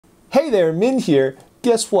Hey there, Min here.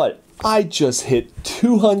 Guess what? I just hit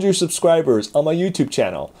 200 subscribers on my YouTube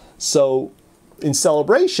channel. So in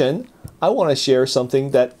celebration, I want to share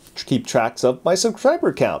something that keeps track of my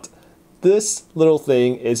subscriber count. This little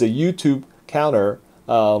thing is a YouTube counter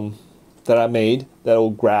that I made that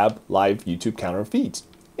will grab live YouTube counter feeds.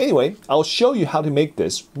 Anyway, I'll show you how to make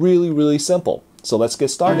this really simple. So let's get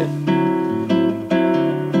started.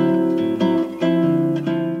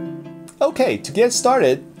 Okay, to get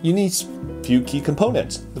started, you need a few key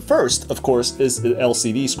components. The first, of course, is the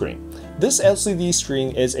LCD screen. This LCD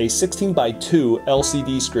screen is a 16:2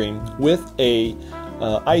 LCD screen with a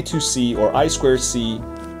I2C or I2C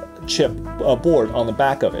chip board on the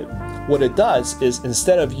back of it. What it does is,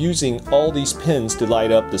 instead of using all these pins to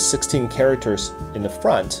light up the 16 characters in the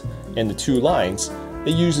front and the 2 lines,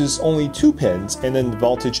 it uses only 2 pins and then the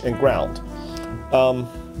voltage and ground.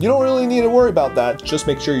 You don't really need to worry about that, just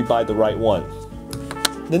make sure you buy the right one.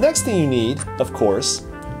 The next thing you need, of course,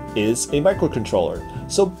 is a microcontroller.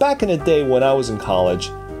 So back in the day when I was in college,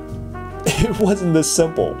 it wasn't this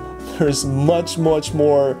simple. There's much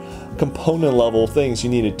more component level things you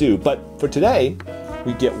need to do. But for today,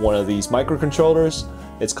 we get one of these microcontrollers.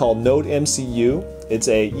 It's called NodeMCU. It's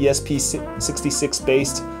a ESP66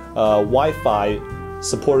 based Wi-Fi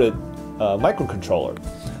supported microcontroller.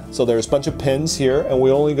 So there's a bunch of pins here, and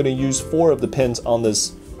we're only going to use 4 of the pins on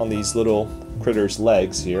these little critters'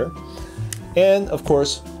 legs here. And of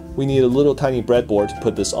course, we need a little tiny breadboard to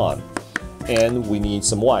put this on, and we need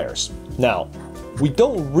some wires. Now, we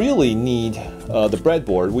don't really need the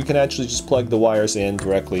breadboard. We can actually just plug the wires in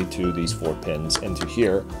directly to these 4 pins into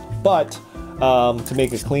here, but to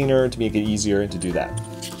make it cleaner, to make it easier to do that.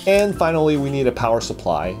 And finally, we need a power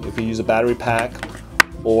supply. If you use a battery pack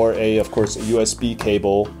or of course, a USB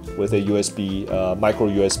cable with a USB, micro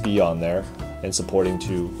USB on there, and supporting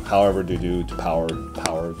to however to power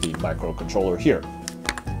the microcontroller here.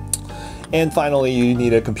 And finally, you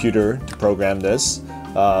need a computer to program this,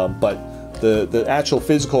 but the actual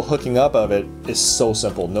physical hooking up of it is so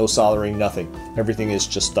simple. No soldering, nothing. Everything is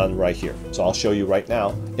just done right here. So I'll show you right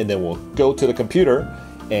now, and then we'll go to the computer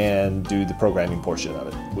and do the programming portion of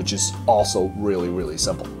it, which is also really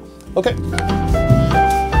simple. Okay.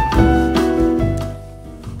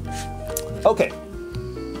 Okay.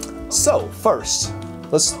 So first,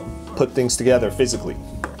 let's put things together physically.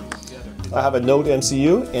 I have a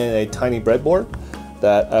NodeMCU and a tiny breadboard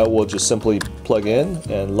that I will just simply plug in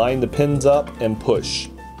and line the pins up and push.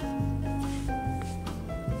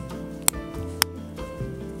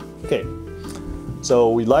 Okay, so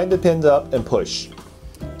we line the pins up and push.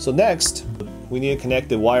 So next, we need to connect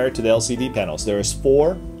the wire to the LCD panels. There's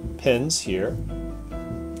 4 pins here,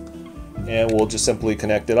 and we'll just simply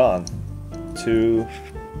connect it on to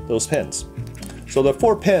those pins. So the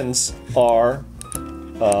 4 pins are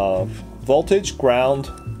voltage, ground,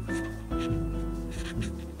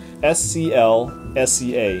 SCL,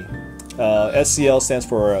 SCA. SCL stands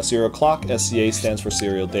for serial clock, SCA stands for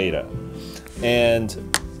serial data. And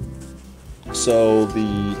so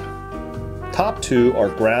the top 2 are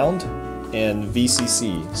ground and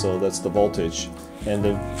VCC, so that's the voltage.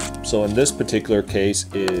 And so in this particular case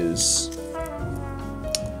is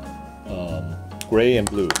gray and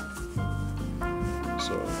blue.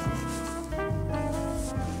 So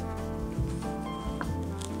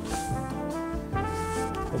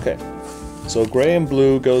okay, so gray and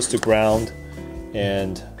blue goes to ground,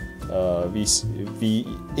 and V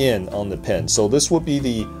in on the pin. So this will be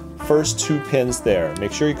the first 2 pins there.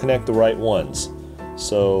 Make sure you connect the right ones.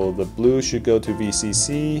 So the blue should go to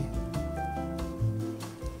VCC,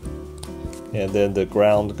 and then the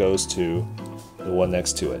ground goes to the one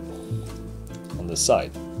next to it on this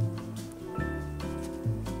side.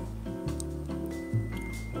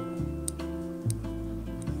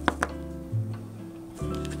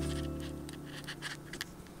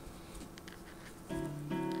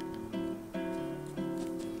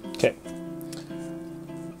 Okay.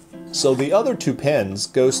 So the other 2 pins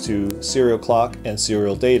goes to serial clock and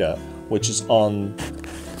serial data, which is on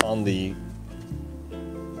the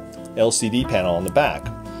LCD panel on the back.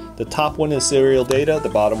 The top one is serial data, the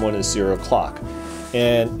bottom one is serial clock.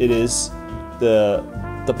 And it is the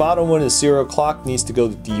bottom one is serial clock, needs to go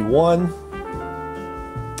to D1.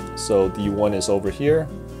 So D1 is over here.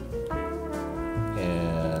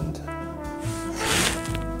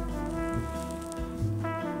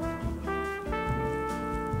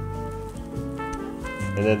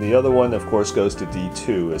 And then the other one, of course, goes to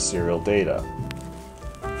D2 as serial data.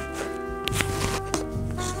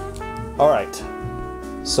 Alright,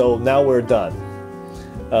 so now we're done.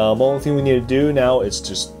 The only thing we need to do now is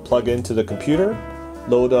just plug into the computer,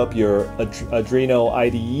 load up your Arduino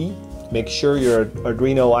IDE. Make sure your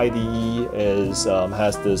Arduino IDE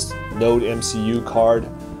has this NodeMCU card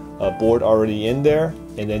board already in there,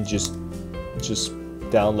 and then just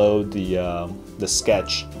download the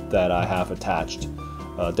sketch that I have attached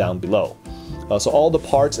down below. So all the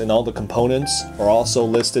parts and all the components are also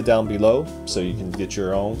listed down below, so you can get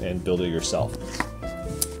your own and build it yourself.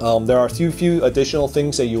 There are a few additional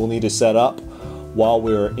things that you will need to set up while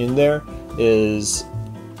we're in there. Is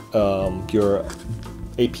your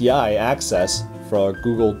API access for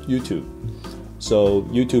Google YouTube. So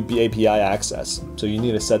YouTube API access. So you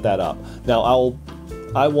need to set that up. Now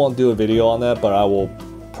I won't do a video on that, but I will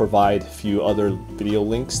provide a few other video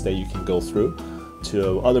links that you can go through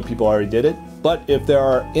to other people already did it. But if there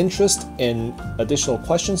are interest in additional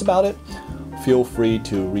questions about it, feel free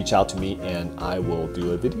to reach out to me and I will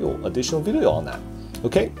do a additional video on that.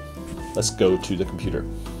 Okay, let's go to the computer.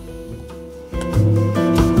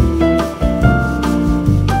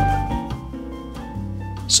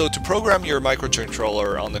 So to program your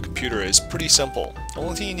microcontroller on the computer is pretty simple. The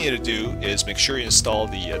only thing you need to do is make sure you install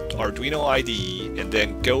the Arduino IDE and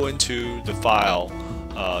then go into the file,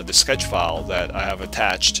 the sketch file that I have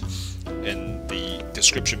attached in the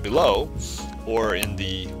description below, or in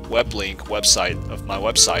the web link website of my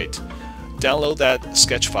website. Download that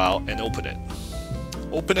sketch file and open it.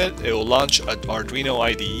 Open it, it will launch an Arduino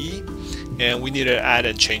IDE, and we need to add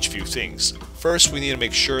and change a few things. First, we need to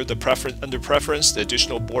make sure under preference the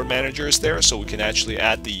additional board manager is there, so we can actually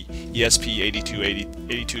add the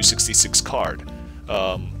ESP8266 card,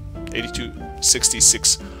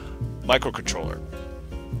 8266 microcontroller.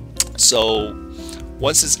 So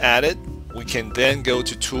once it's added, we can then go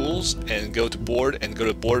to Tools and go to Board and go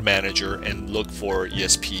to Board Manager and look for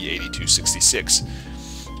ESP8266.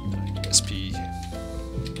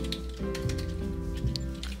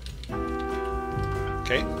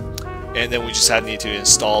 Okay, and then we just need to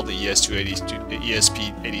install the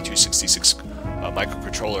ESP8266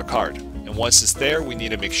 microcontroller card. And once it's there, we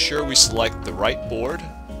need to make sure we select the right board,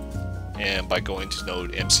 and by going to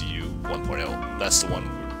NodeMCU 1.0, that's the one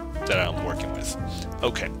that I'm working with.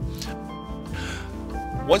 Okay.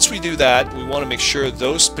 Once we do that, we want to make sure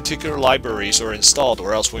those particular libraries are installed,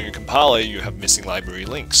 or else when you compile it, you have missing library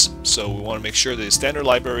links. So we want to make sure the standard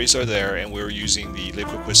libraries are there, and we're using the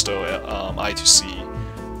Liquid Crystal I2C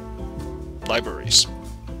libraries.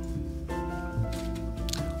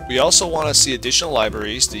 We also want to see additional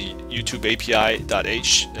libraries, the YouTube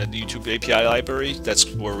API.h and the YouTube API library. That's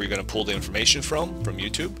where we're going to pull the information from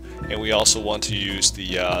YouTube. And we also want to use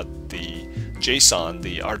the JSON,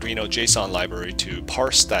 the Arduino JSON library to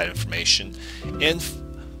parse that information. And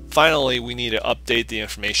finally, we need to update the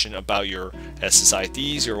information about your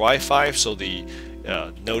SSIDs, your Wi-Fi, so the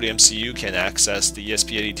NodeMCU can access the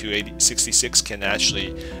ESP8266 can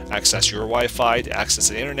actually access your Wi-Fi to access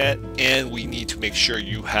the internet, and we need to make sure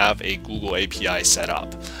you have a Google API set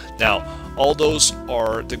up. Now, all those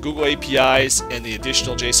are the Google APIs and the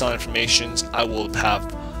additional JSON informations. I will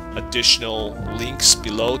have additional links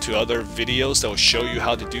below to other videos that will show you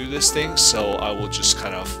how to do this thing, so I will just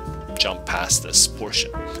kind of jump past this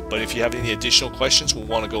portion. But if you have any additional questions, we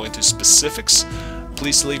want to go into specifics,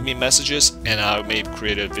 please leave me messages and I may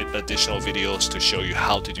create additional videos to show you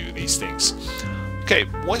how to do these things. Okay,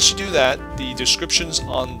 once you do that, the descriptions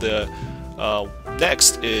on the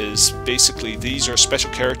next is basically these are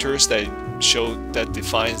special characters that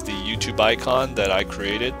defines the YouTube icon that I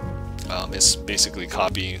created. It's basically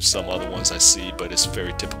copying some other ones I see, but it's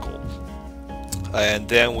very typical. And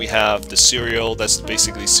then we have the serial, that's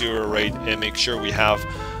basically serial rate, and make sure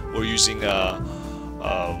we're using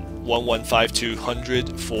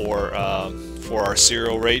 115200 for our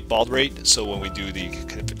serial rate, baud rate. So when we do the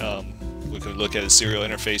we can look at the serial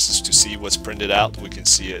interfaces to see what's printed out. We can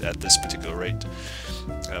see it at this particular rate.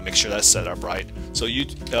 Make sure that's set up right. So the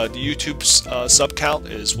YouTube sub count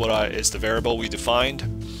is is the variable we defined.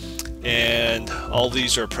 And all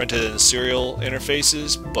these are printed in serial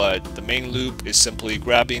interfaces, but the main loop is simply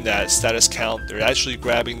grabbing that status count. They're actually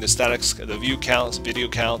grabbing the view count, video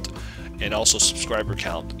count, and also subscriber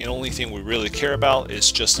count. The only thing we really care about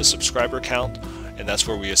is just the subscriber count, and that's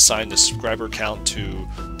where we assign the subscriber count to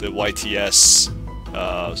the YTS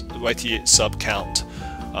sub count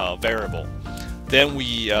variable. Then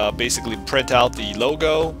we basically print out the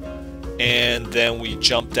logo, and then we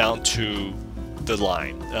jump down to the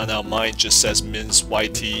line. Now mine just says mins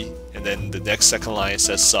YT, and then the next second line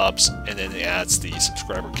says subs, and then it adds the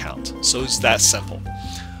subscriber count. So it's that simple.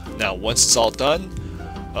 Now once it's all done,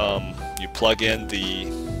 you plug in the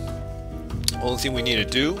only thing we need to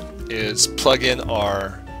do is plug in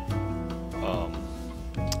our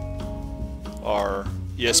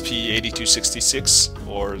ESP8266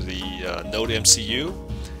 or the NodeMCU,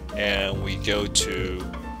 and we go to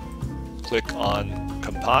click on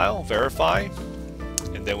compile, verify,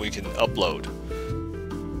 and then we can upload.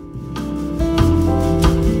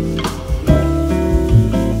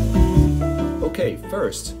 Okay,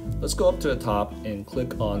 first, let's go up to the top and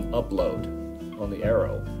click on upload on the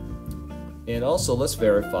arrow. And also let's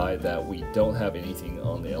verify that we don't have anything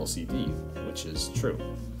on the LCD, which is true.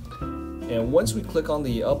 And once we click on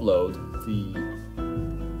the upload, the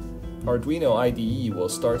Arduino IDE will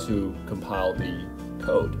start to compile the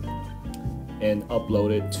code and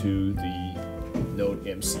upload it to the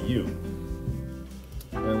NodeMCU.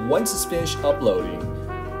 And once it's finished uploading,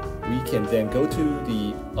 we can then go to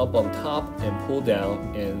the up on top and pull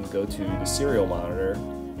down and go to the serial monitor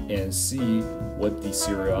and see what the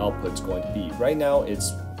serial output is going to be. Right now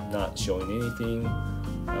it's not showing anything.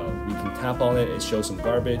 We can tap on it, it shows some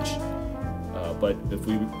garbage. But if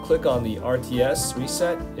we click on the RTS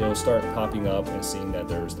reset, it'll start popping up and seeing that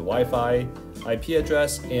there's the Wi-Fi IP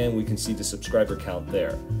address, and we can see the subscriber count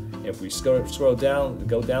there. If we scroll down,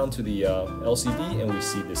 go down to the LCD, and we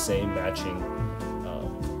see the same matching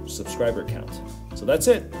subscriber count. So that's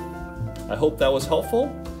it. I hope that was helpful.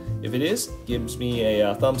 If it is, give me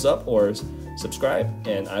a thumbs up or subscribe,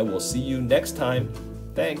 and I will see you next time.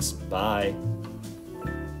 Thanks. Bye.